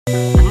I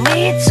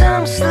need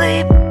some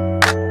sleep.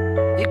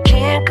 You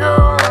can't go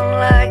on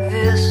like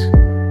this.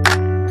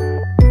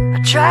 I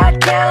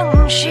tried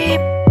counting sheep,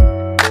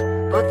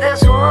 but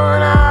there's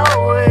one I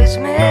always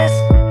miss.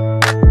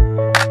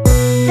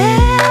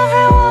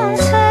 Everyone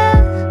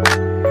says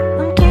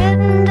I'm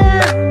getting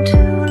down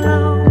too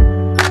low.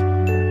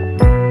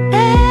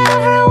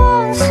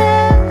 Everyone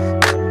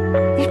says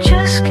you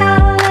just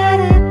gotta let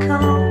it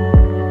go.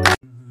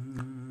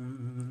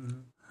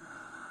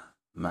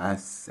 My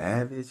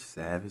savage.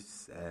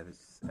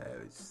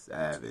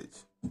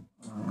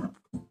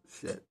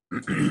 Shit.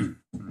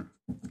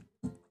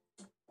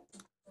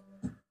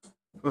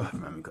 Oh,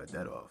 let me cut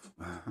that off.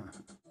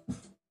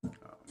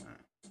 Oh, man.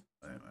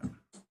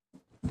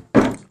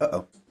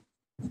 Uh-oh.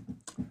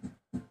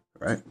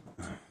 Right.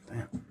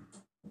 Damn.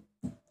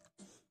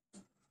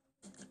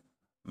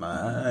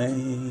 My,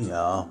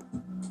 y'all.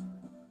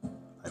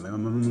 My,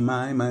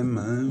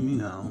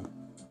 y'all.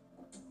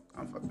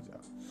 I'm fucking with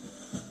y'all.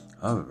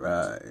 All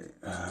right.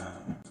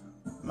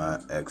 My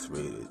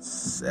X-rated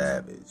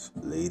savage.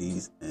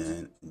 Ladies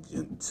and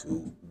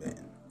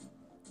gentlemen.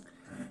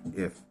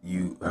 If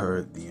you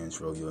heard the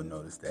intro, you'll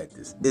notice that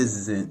this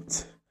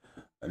isn't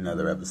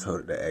another episode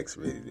of the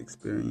X-Rated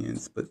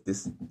Experience, but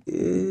this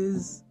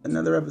is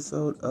another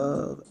episode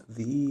of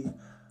the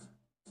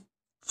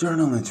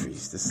journal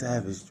entries, the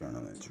savage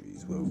journal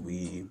entries, where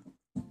we,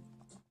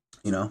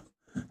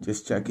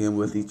 just check in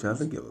with each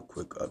other, give a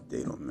quick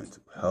update on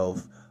mental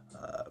health.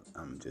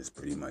 I'm just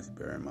pretty much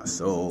bearing my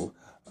soul,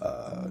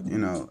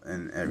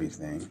 and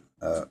everything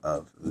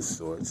of the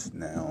sorts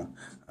now.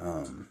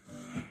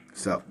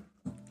 So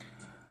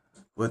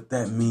what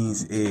that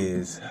means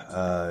is,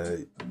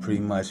 pretty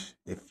much,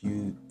 if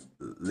you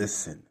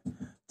listen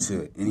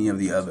to any of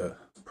the other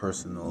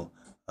personal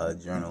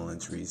journal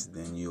entries,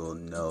 then you'll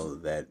know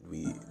that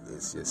we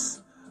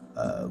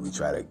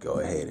try to go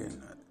ahead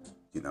and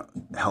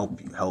help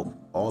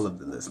all of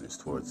the listeners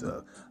towards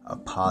a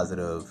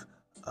positive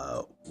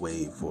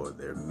way for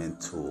their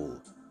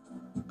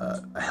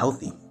a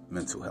healthy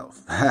mental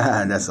health.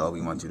 And that's all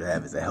we want you to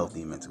have, is a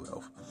healthy mental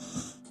health.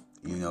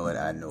 You know it,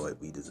 I know it,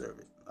 we deserve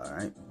it. All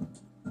right,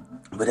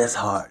 but that's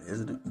hard,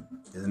 isn't it?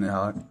 Isn't it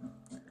hard?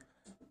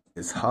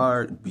 It's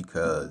hard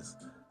because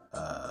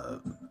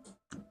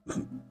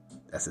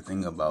that's the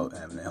thing about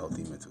having a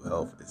healthy mental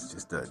health. It's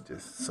just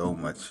so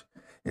much.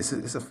 It's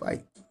a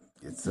fight.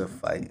 It's a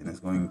fight, and it's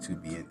going to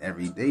be an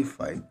everyday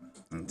fight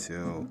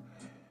until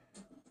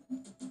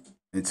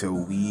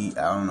we.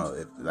 I don't know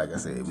if, like I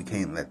said, we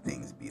can't let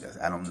things beat us.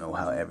 I don't know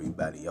how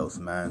everybody else's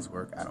minds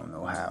work. I don't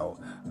know how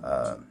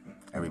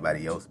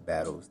everybody else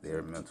battles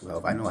their mental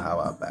health. I know how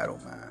I battle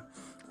mine.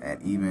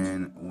 And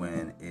even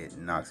when it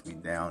knocks me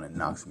down and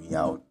knocks me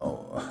out,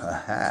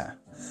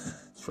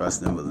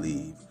 trust and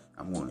believe,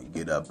 I'm going to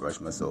get up, brush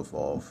myself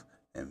off,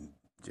 and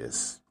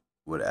just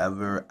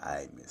whatever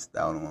I missed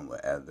out on,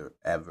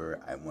 whatever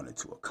I wanted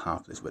to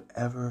accomplish,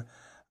 whatever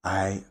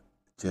I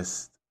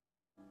just,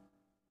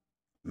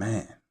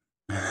 man,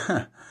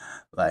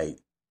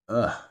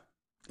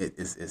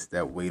 it's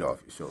that weight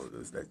off your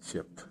shoulders, that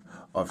chip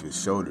off your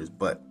shoulders.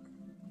 But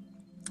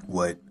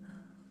what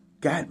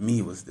got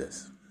me was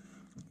this.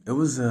 It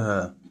was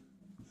I'm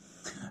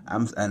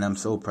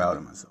so proud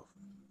of myself.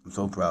 I'm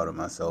so proud of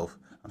myself.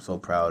 I'm so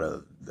proud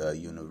of the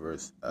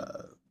universe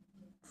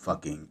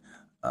fucking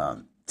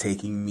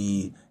taking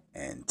me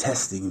and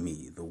testing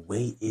me the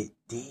way it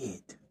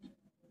did.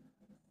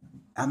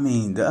 I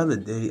mean, the other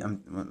day,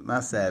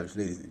 my savage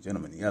ladies and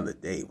gentlemen, the other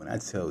day, when I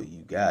tell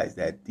you guys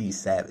that the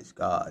savage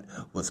God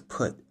was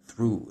put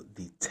through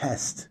the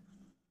test,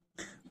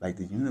 like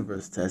the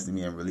universe tested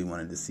me and really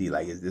wanted to see,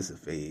 like, is this a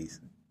phase?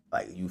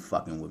 Like, you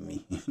fucking with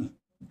me?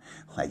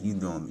 Like,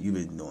 you've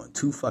been doing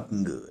too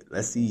fucking good.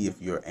 Let's see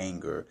if your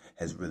anger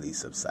has really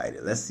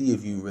subsided. Let's see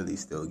if you really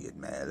still get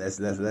mad. Let's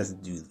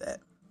do that.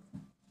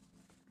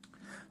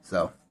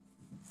 So,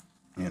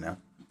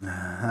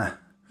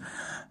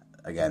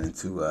 I got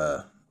into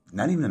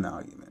not even an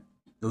argument.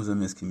 It was a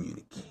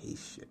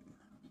miscommunication.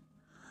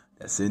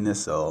 That's in there,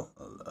 so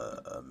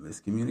a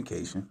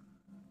miscommunication.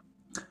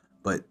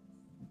 But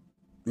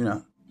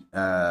neither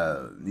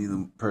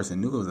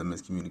person knew it was a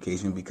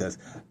miscommunication, because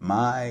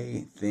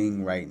my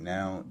thing right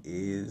now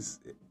is,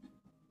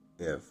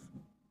 if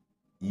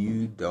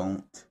you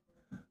don't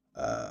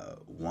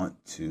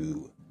want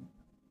to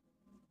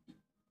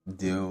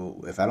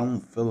if I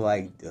don't feel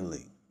like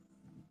dealing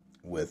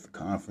with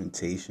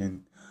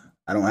confrontation,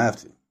 I don't have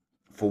to.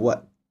 For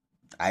what?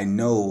 I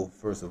know,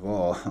 first of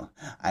all,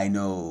 I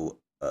know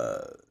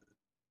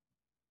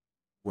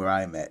where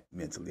I'm at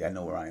mentally. I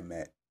know where I'm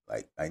at.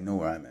 I know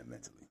where I'm at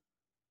mentally.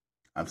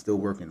 I'm still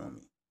working on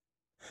me.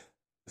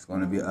 It's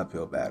going to be an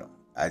uphill battle.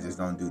 I just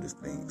don't do the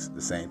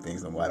same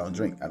things. I don't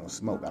drink. I don't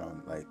smoke. I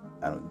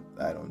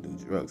don't do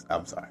drugs.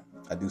 I'm sorry.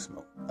 I do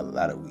smoke a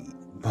lot of weed,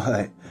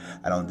 but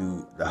I don't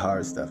do the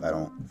hard stuff. I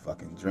don't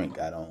fucking drink.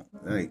 I don't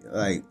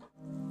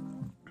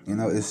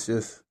it's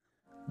just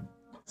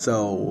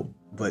so.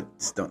 But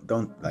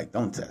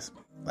don't test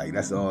me. Like,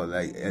 that's all.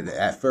 Like,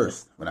 at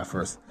first, when I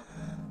first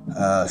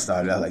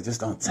started out like,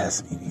 just don't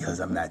test me because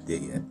I'm not there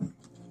yet.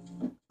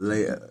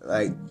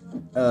 Like,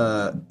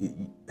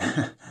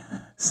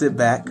 sit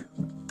back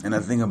and I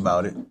think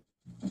about it.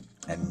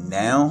 And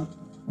now,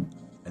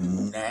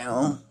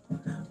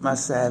 my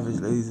savage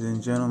ladies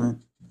and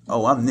gentlemen,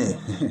 I'm there.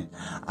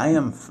 I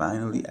am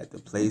finally at the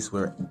place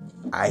where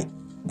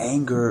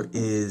anger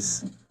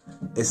is,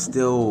 it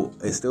still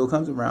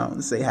comes around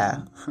to say hi.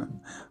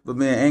 But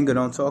man, anger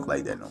don't talk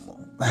like that no more.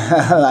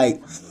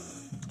 Like,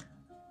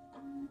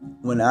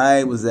 when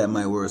I was at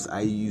my worst,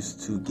 I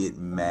used to get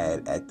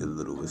mad at the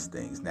littlest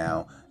things.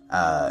 Now,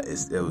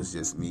 it was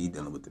just me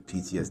dealing with the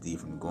PTSD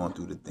from going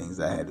through the things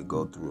I had to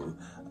go through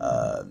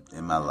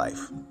in my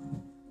life.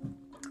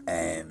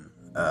 And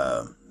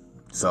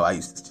so I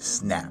used to just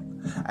snap.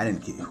 I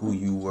didn't care who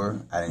you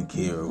were. I didn't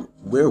care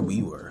where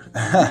we were.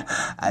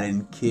 I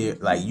didn't care.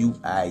 Like you,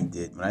 I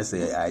did. When I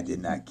say I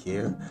did not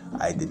care,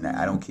 I did not.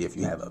 I don't care if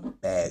you have a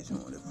badge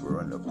on, if we're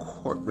on the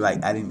court.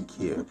 Like, I didn't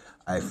care.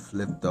 I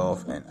flipped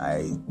off and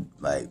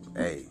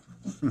hey.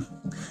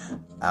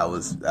 I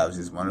was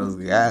just one of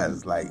those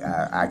guys. Like,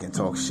 I can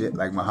talk shit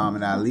like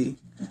Muhammad Ali,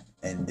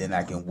 and then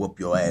I can whoop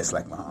your ass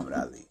like Muhammad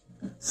Ali.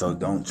 So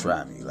don't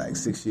try me. Like,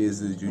 6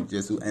 years of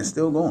jiu-jitsu and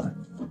still going.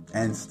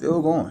 I'm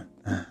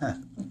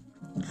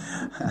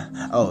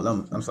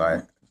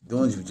sorry.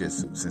 Doing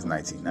jiu-jitsu since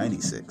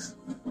 1996.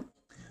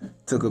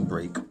 Took a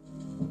break.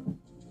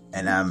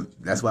 And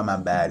that's why my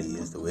body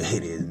is the way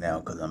it is now,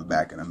 because I'm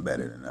back and I'm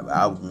better than ever.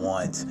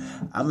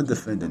 I'm a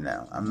defender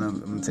now. I'm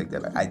going to take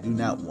that back. I do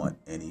not want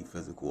any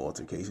physical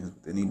altercations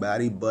with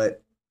anybody,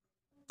 but,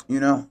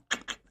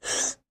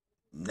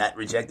 not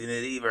rejecting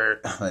it either.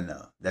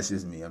 No, that's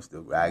just me.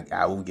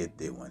 I will get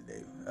there one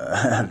day,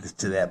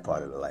 to that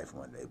part of the life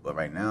one day. But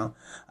right now,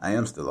 I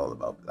am still all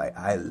about, like,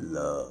 I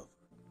love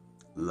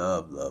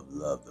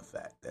the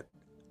fact that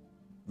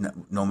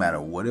no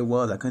matter what it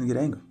was, I couldn't get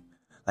angry.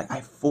 Like,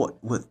 I fought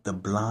with the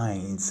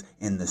blinds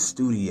in the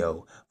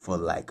studio for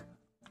like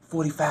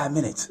 45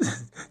 minutes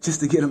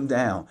just to get them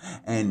down.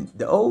 And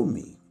the old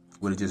me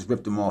would have just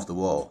ripped them off the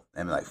wall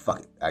and be like, fuck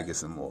it, I get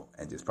some more.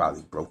 And just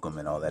probably broke them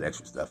and all that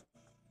extra stuff.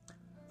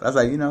 But I was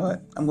like, you know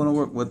what? I'm going to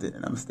work with it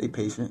and I'm going to stay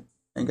patient.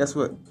 And guess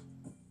what?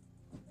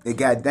 It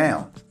got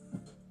down.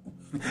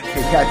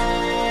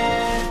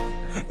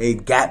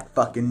 It got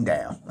fucking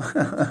down.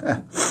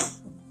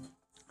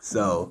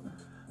 So...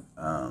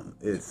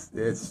 it's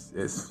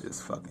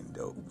just fucking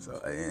dope. So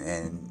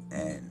and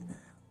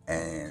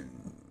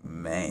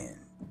man,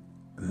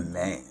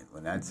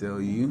 when I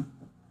tell you,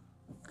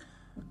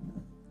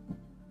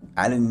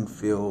 I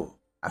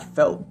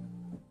felt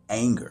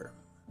anger,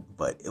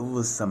 but it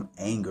was some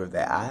anger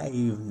that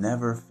I've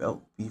never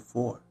felt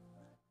before.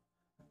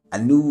 I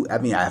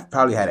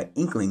probably had an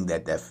inkling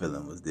that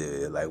feeling was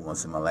there, like,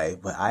 once in my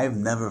life, but I've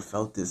never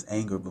felt this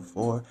anger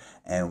before.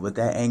 And what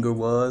that anger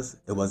was,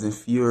 it wasn't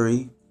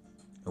fury.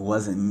 It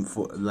wasn't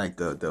for like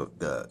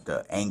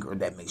the anger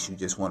that makes you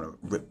just want to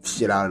rip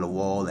shit out of the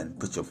wall and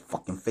put your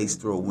fucking face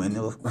through a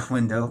window.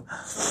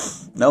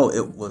 No,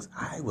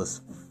 I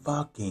was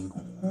fucking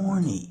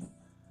horny.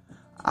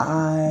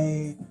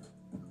 I've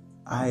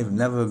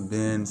never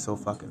been so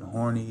fucking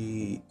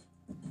horny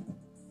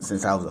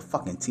since I was a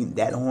fucking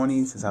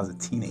since I was a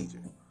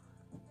teenager.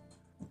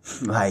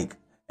 Like,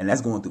 and that's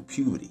going through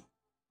puberty.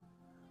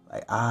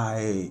 Like,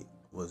 I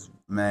was,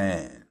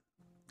 man.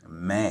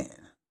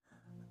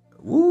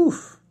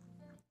 Woof.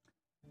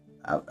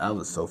 I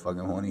was so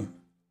fucking horny.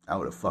 I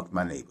would have fucked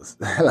my neighbors.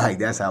 Like,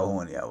 that's how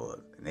horny I was.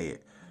 And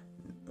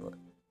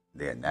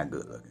they're not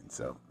good looking.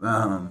 So,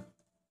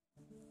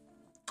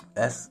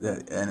 that's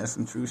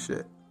some true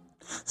shit.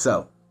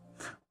 So,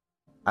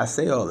 I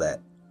say all that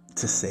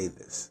to say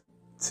this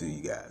to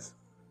you guys.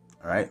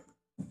 All right?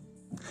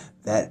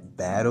 That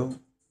battle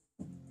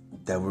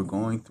that we're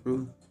going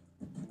through,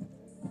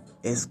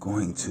 it's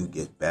going to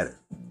get better.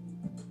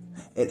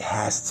 It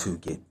has to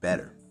get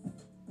better.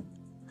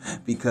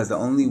 Because the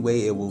only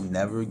way it will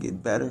never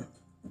get better,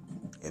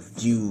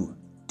 if you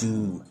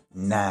do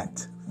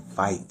not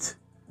fight,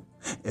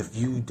 if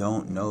you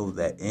don't know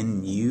that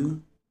in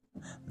you,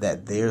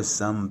 that there's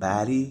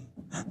somebody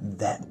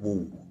that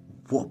will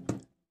whoop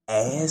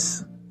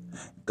ass,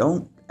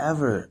 don't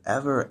ever,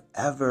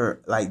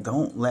 like,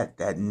 don't let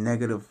that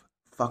negative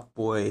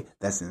fuckboy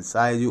that's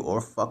inside you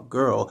or fuck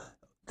girl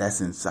that's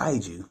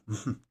inside you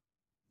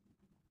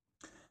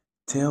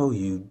tell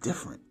you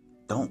different.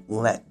 Don't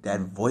let that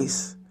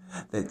voice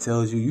that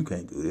tells you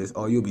can't do this,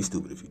 or you'll be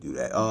stupid if you do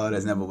that. Oh,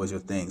 that's never was your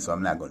thing, so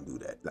I'm not going to do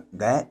that.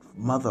 That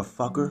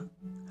motherfucker,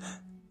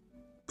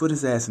 put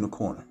his ass in the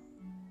corner.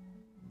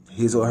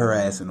 His or her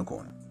ass in the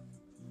corner.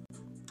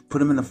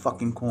 Put him in the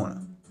fucking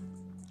corner.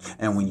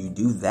 And when you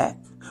do that,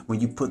 when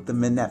you put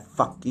them in that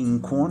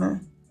fucking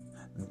corner,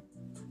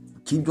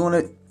 keep doing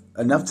it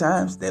enough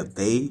times that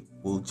they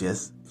will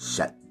just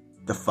shut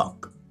the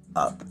fuck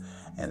up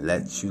and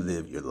let you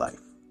live your life.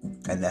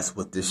 And that's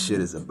what this shit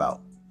is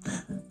about.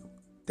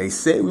 They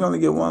say we only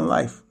get one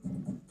life.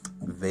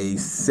 They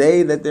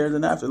say that there's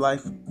an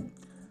afterlife.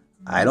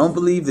 I don't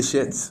believe the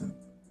shits.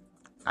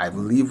 I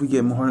believe we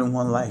get more than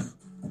one life.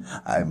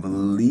 I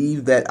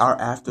believe that our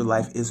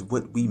afterlife is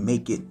what we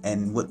make it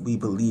and what we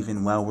believe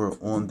in while we're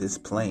on this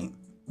plane.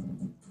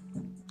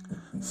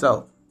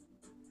 So,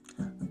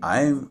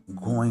 I'm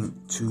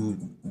going to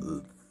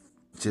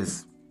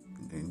just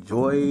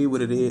enjoy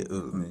what it is,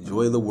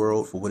 enjoy the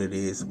world for what it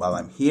is while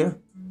I'm here.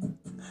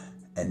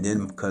 And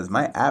then, because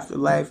my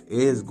afterlife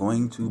is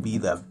going to be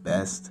the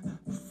best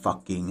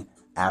fucking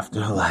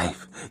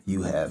afterlife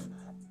you have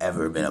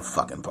ever been a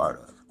fucking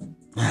part of.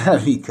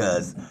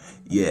 Because,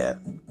 yeah,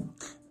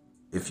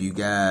 if you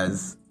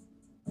guys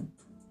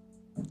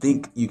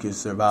think you can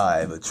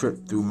survive a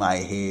trip through my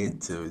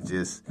head to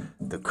just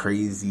the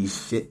crazy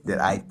shit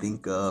that I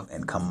think of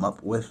and come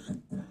up with,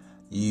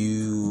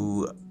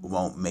 you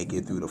won't make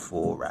it through the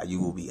full ride.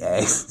 You will be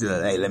asked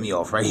to, hey, let me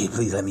off right here.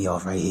 Please let me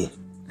off right here.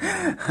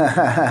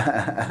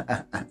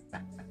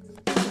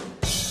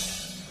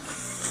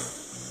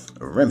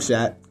 Rim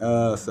shot.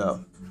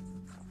 So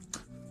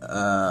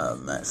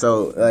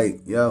like,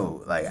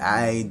 yo, like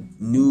I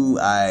knew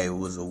I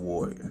was a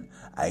warrior.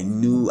 I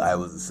knew I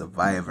was a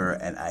survivor,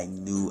 and I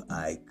knew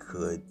I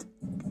could.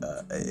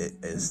 I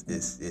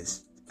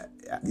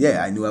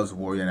knew I was a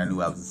warrior, and I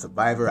knew I was a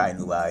survivor. I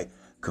knew I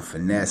could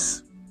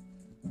finesse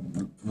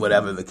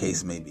whatever the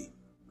case may be.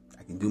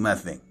 I can do my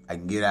thing. I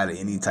can get out of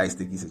any tight,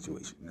 sticky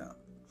situation. No.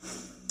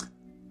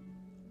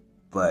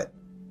 But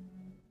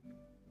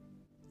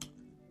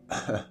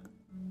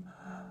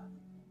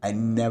I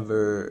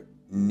never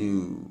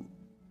knew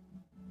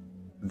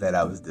that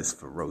I was this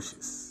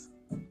ferocious.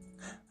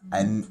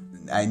 I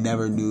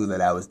never knew that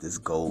I was this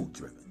goal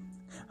driven.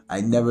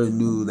 I never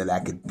knew that I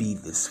could be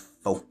this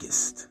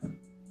focused.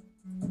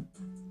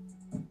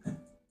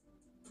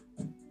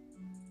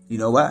 You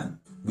know why?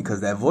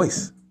 Because that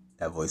voice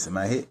in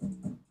my head,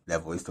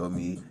 that voice told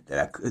me that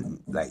I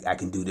couldn't, like, I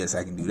can do this,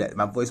 I can do that.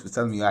 My voice was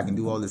telling me I can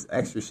do all this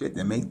extra shit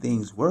that make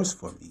things worse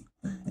for me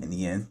in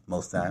the end,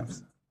 most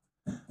times.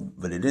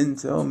 But it didn't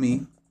tell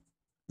me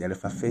that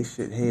if I face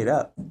shit head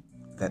up,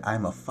 that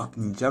I'm a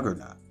fucking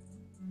juggernaut.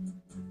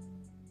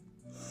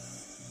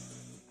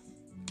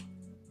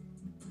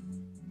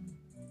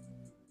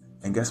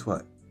 And guess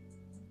what?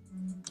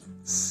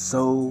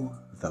 So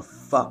the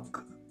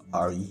fuck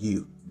are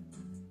you?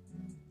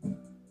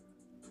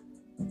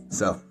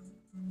 So,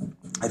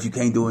 if you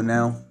can't do it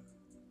now,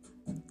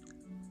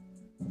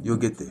 you'll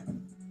get there.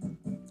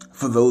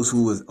 For those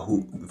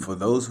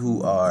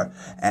who are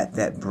at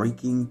that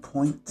breaking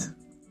point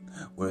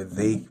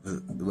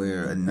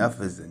where enough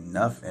is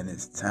enough and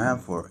it's time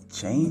for a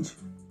change,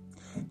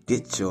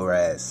 get your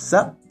ass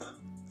up,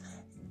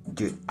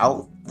 get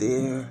out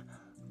there,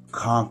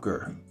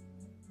 conquer,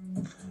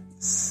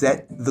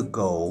 set the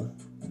goal,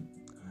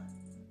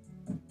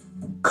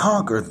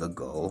 conquer the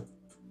goal,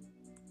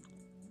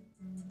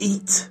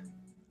 eat,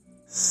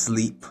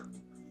 sleep,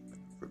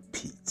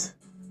 repeat.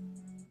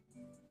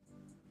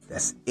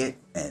 That's it,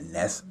 and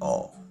that's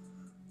all.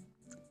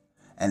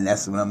 And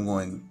that's what I'm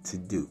going to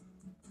do.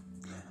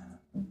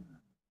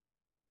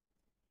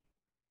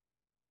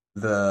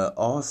 The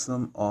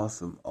awesome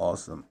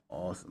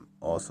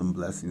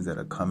blessings that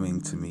are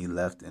coming to me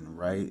left and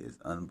right is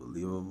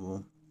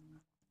unbelievable.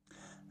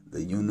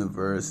 The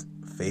universe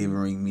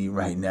favoring me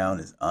right now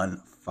is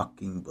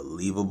unfucking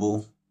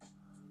believable.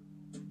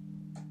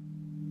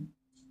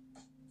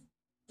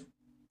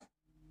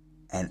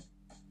 And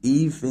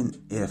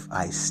even if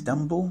I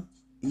stumble,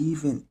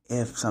 even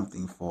if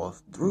something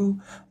falls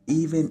through,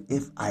 even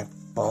if I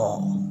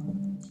fall,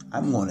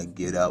 I'm going to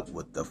get up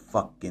with the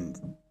fucking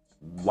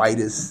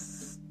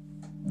whitest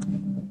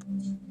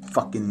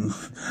fucking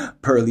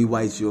pearly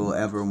whites you'll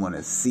ever want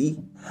to see.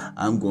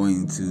 I'm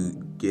going to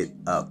get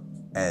up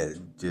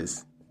and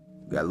just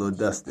got a little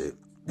dusted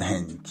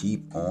and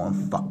keep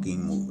on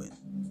fucking moving.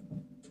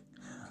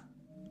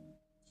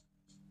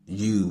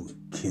 You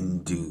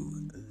can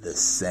do the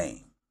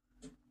same.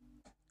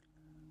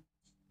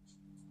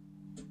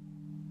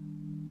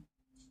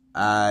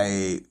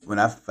 When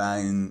I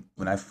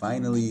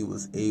finally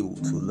was able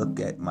to look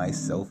at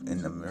myself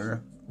in the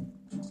mirror,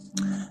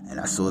 and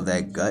I saw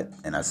that gut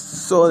and I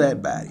saw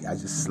that body, I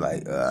just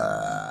like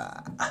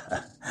the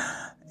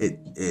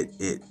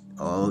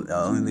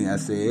only thing I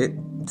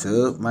said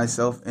to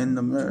myself in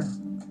the mirror,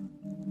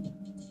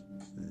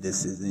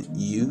 this isn't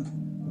you,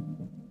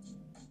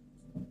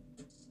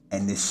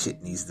 and this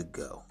shit needs to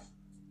go.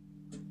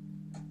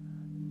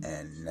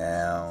 And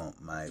now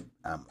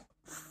I'm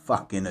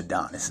fucking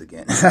Adonis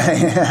again. No,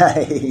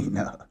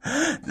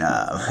 man,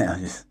 I'm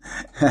just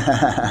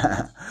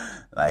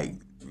like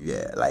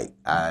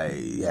I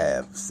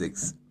have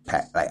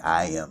 6-pack. Like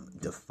I am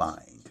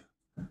defined.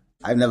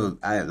 I've never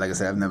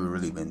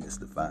really been this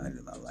defined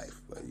in my life.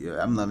 But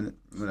yeah, I'm loving it.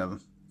 Whatever.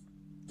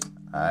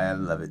 I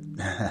love it.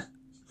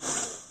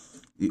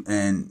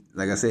 And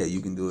like I said,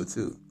 you can do it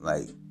too.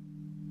 Like,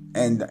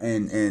 and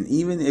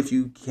even if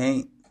you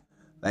can't,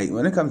 like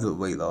when it comes to the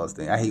weight loss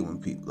thing, I hate when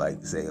people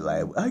like say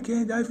like, I've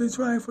been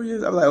trying for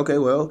years. I'm like, okay,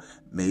 well,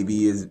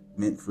 maybe it's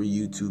meant for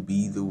you to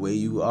be the way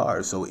you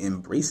are, so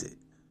embrace it.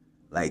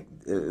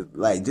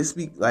 Just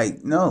be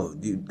like, no,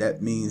 dude,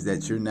 that means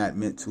that you're not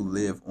meant to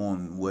live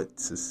on what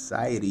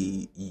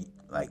society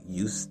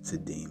used to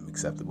deem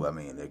acceptable. I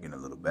mean, they're getting a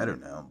little better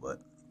now, but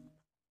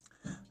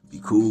be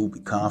cool, be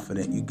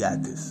confident, you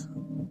got this.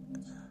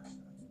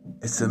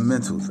 It's a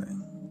mental thing.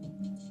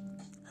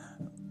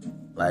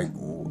 Like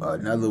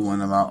another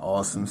one of my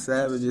awesome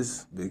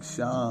savages, Big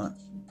Sean,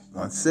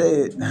 once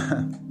said,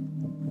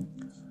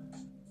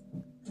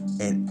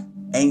 it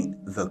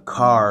ain't the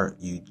car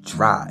you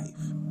drive,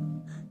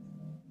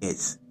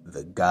 it's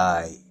the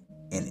guy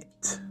in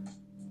it.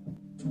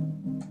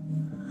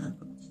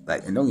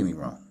 Like, and don't get me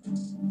wrong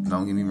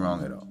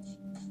at all.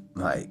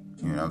 Like,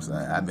 you know what I'm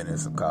saying? I've been in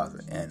some cars,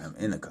 and I'm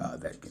in a car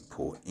that can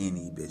pull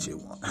any bitch it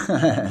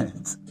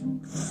wants.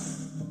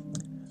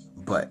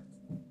 But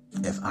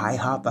if I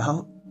hop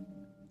out,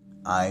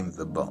 I'm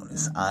the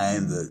bonus.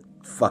 I'm the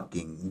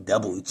fucking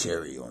double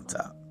cherry on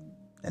top.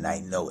 And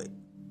I know it.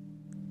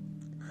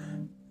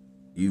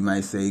 You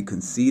might say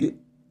conceited.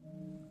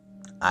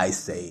 I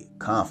say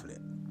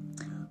confident.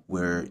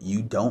 Where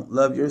you don't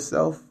love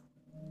yourself,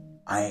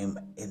 I am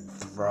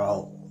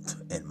enthralled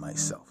in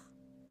myself.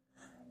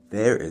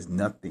 There is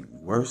nothing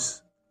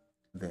worse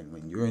than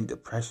when you're in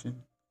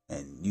depression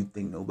and you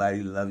think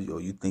nobody loves you,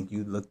 or you think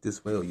you look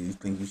this way, or you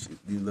think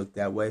you look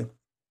that way,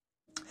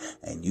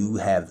 and you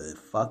have the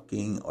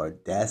fucking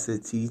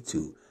audacity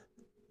to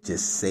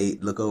just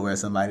look over at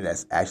somebody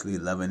that's actually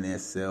loving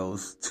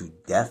themselves to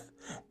death,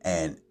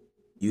 and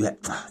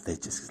they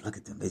just look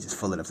at them, they're just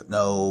full of themselves.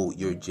 No,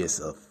 you're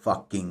just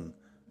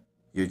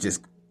you're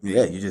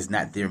just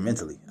not there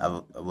mentally. I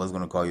was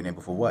going to call your name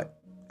before what?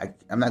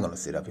 I'm not going to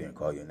sit up here and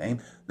call your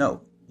name.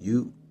 No,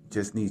 you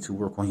just need to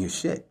work on your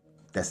shit.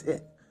 That's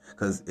it.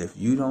 Because if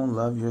you don't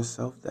love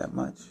yourself that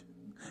much,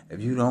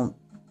 if you don't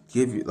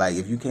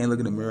if you can't look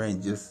in the mirror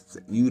and just say,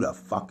 you the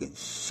fucking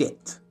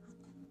shit,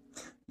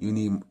 you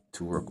need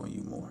to work on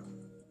you more.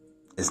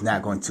 It's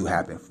not going to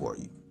happen for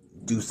you.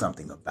 Do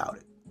something about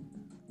it.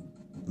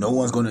 No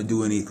one's going to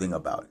do anything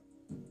about it.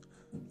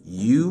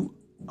 You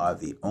are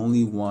the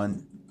only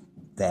one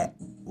that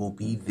will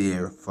be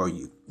there for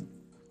you.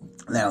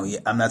 Now,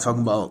 I'm not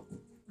talking about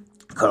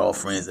cut off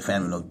friends and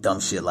family, no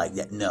dumb shit like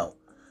that. No.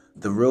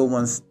 The real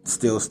ones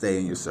still stay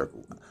in your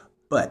circle.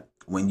 But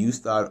when you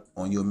start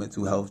on your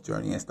mental health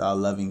journey and start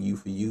loving you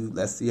for you,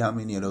 let's see how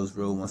many of those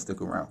real ones stick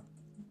around.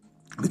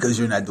 Because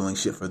you're not doing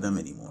shit for them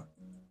anymore.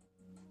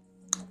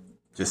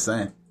 Just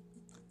saying.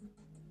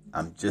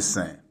 I'm just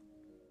saying.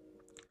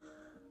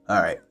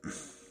 All right.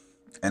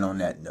 And on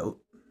that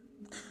note,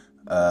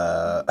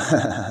 we're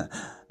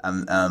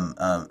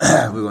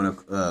going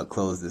to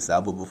close this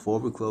out. But before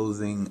we're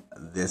closing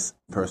this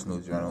personal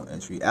journal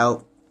entry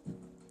out,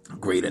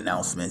 great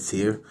announcements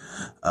here.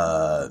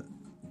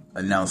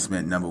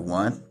 Announcement number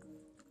 1,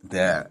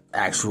 the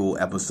actual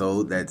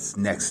episode that's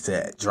next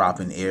to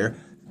dropping air,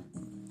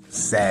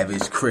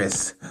 Savage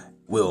Chris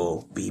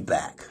will be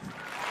back.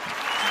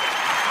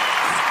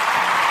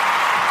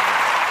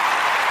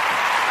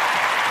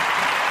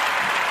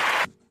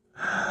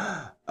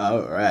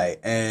 All right.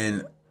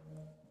 And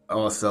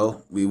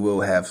also, we will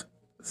have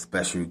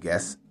special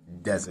guest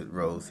Desert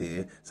Rose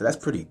here. So that's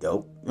pretty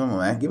dope. Come on,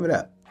 man. Give it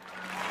up.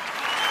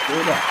 Give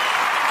it up.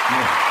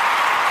 Yeah.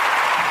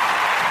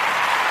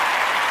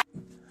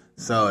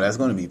 So that's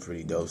going to be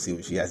pretty dope. See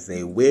what she has to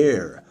say.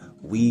 Where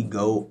we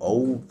go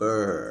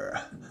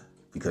over.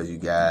 Because you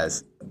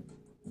guys,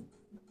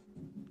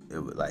 it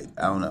was like,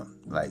 I don't know.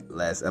 Like,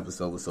 last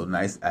episode was so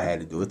nice, I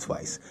had to do it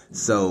twice.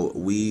 So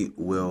we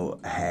will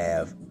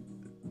have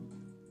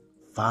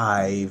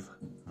 5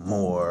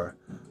 more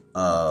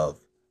of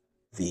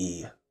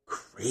the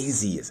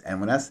craziest, and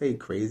when I say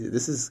crazy,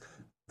 this is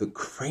the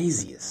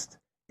craziest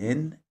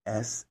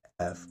NSFW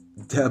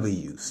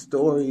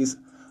stories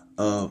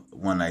of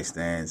one night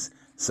stands.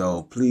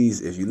 So please,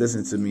 if you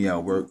listen to me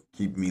at work,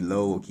 keep me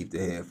low or keep the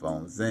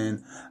headphones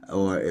in.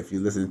 Or if you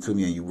listen to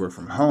me and you work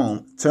from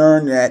home,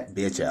 turn that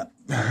bitch up.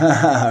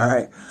 All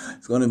right,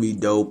 it's gonna be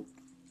dope.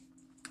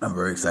 I'm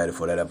very excited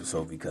for that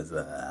episode because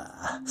it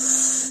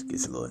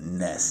gets a little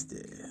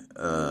nasty.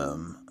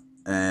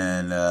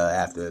 And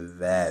after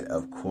that,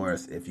 of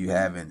course, if you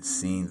haven't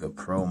seen the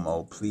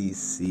promo, please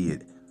see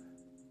it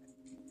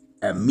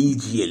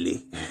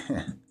immediately.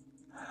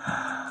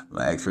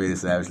 My X-Rated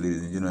Savage,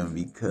 ladies and gentlemen,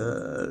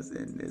 because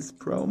in this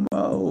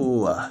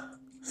promo,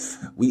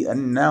 we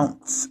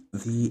announce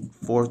the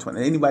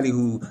 420. Anybody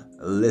who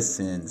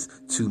listens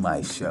to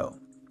my show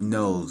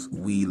knows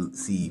we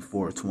see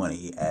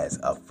 420 as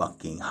a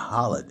fucking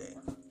holiday.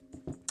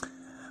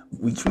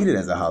 We treat it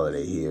as a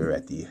holiday here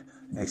at the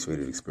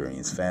X-Rated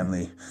Experience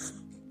family.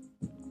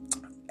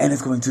 And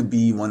it's going to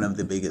be one of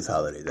the biggest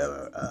holidays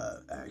ever.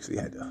 I actually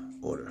had to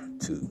order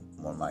 2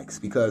 more mics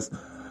because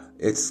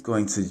it's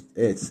going to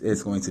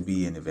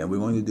be an event. We're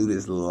going to do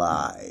this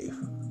live.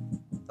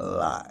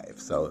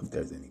 So if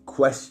there's any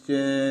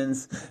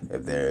questions,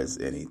 if there's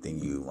anything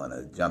you want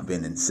to jump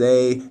in and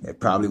say, it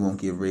probably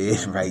won't get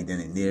read right then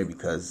and there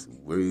because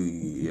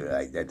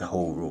the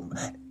whole room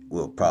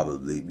will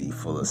probably be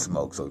full of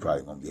smoke, so we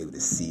probably won't be able to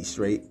see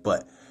straight.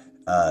 But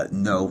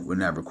No, we're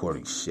not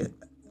recording shit.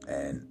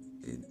 And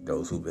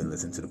those who've been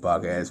listening to the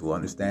podcast will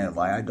understand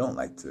why I don't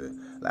like to.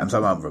 I'm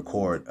talking about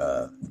record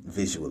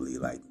visually.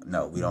 Like,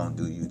 no, we don't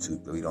do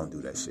YouTube. We don't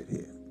do that shit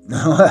here.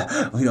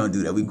 We don't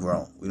do that. We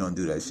grown. We don't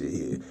do that shit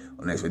here.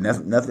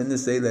 Nothing to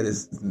say that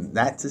is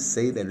not to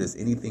say that there's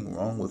anything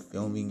wrong with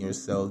filming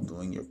yourself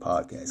doing your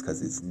podcast,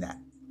 because it's not.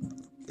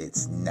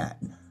 It's not.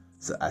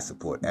 So I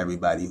support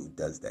everybody who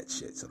does that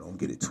shit. So don't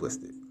get it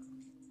twisted.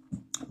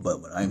 But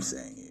what I'm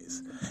saying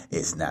is,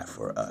 it's not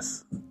for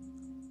us.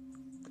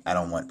 I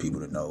don't want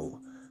people to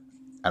know.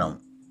 I don't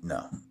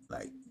know.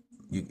 Like,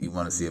 you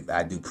want to see if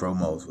I do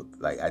promos with,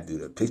 like, I do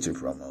the picture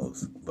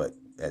promos, but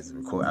as a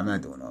record, I'm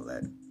not doing all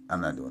that.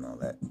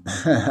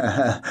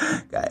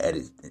 Gotta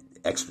edit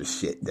extra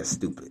shit. That's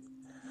stupid.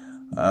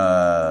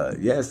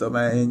 Yeah, so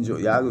man, enjoy.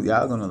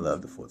 Y'all gonna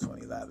love the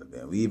 420 Live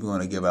event. We even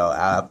gonna give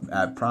out,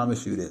 I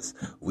promise you this,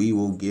 we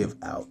will give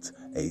out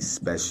a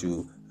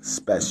special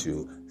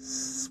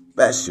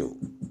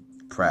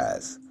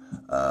prize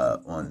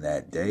on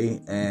that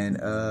day. And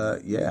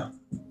yeah,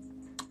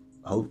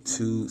 hope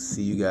to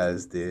see you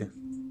guys there.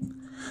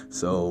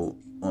 So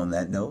on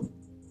that note,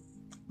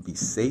 be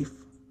safe,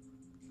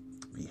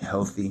 be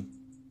healthy,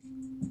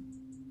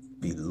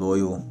 be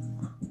loyal,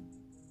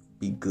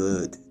 be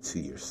good to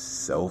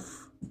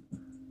yourself,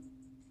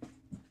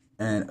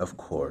 and of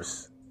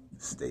course,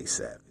 stay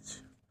savage.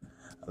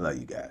 I love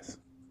you guys.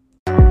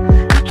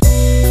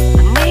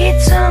 I need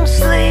some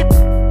sleep.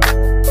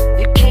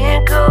 You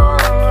can't go on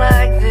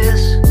like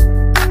this.